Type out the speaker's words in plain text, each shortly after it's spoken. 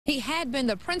He had been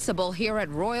the principal here at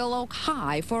Royal Oak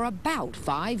High for about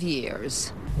 5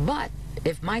 years. But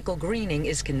if Michael Greening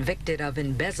is convicted of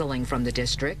embezzling from the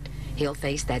district, he'll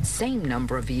face that same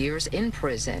number of years in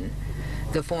prison.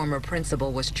 The former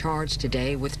principal was charged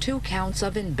today with 2 counts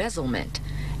of embezzlement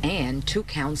and 2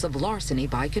 counts of larceny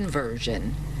by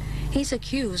conversion. He's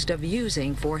accused of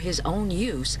using for his own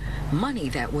use money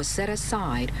that was set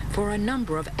aside for a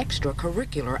number of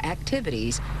extracurricular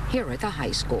activities here at the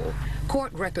high school.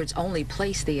 Court records only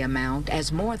place the amount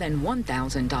as more than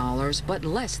 $1,000 but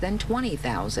less than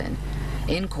 $20,000.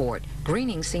 In court,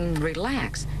 Greening seemed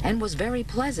relaxed and was very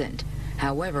pleasant.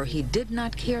 However, he did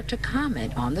not care to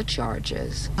comment on the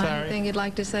charges. Anything you'd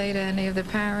like to say to any of the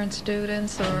parents,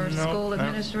 students, or school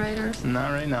administrators?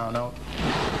 Not right now, no.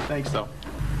 Thanks, though.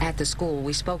 At the school,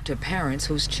 we spoke to parents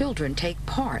whose children take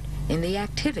part in the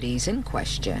activities in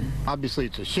question. Obviously,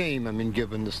 it's a shame, I mean,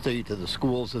 given the state of the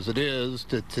schools as it is,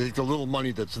 to take the little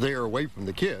money that's there away from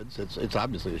the kids. It's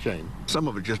obviously a shame. Some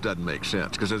of it just doesn't make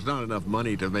sense because there's not enough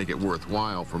money to make it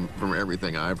worthwhile from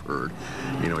everything I've heard.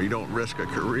 You know, you don't risk a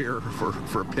career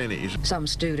for pennies. Some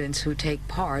students who take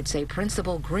part say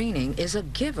Principal Greening is a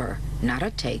giver, not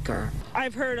a taker.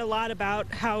 I've heard a lot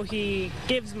about how he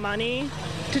gives money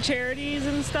to charities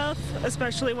and stuff,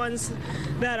 especially ones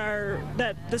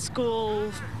that the school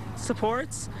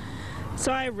supports.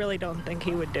 So I really don't think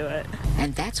he would do it.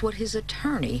 And that's what his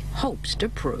attorney hopes to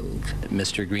prove.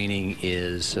 Mr. Greening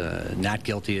is not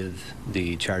guilty of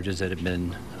the charges that have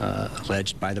been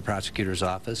alleged by the prosecutor's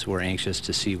office. We're anxious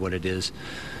to see what it is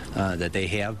that they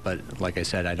have, but like I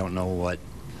said, I don't know what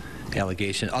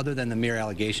allegation, other than the mere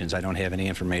allegations. I don't have any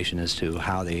information as to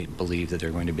how they believe that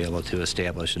they're going to be able to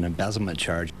establish an embezzlement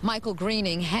charge. Michael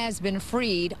Greening has been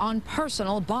freed on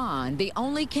personal bond, the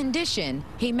only condition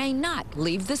he may not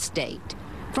leave the state.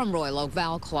 From Royal Oak,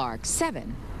 Val Clark,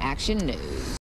 7 Action News.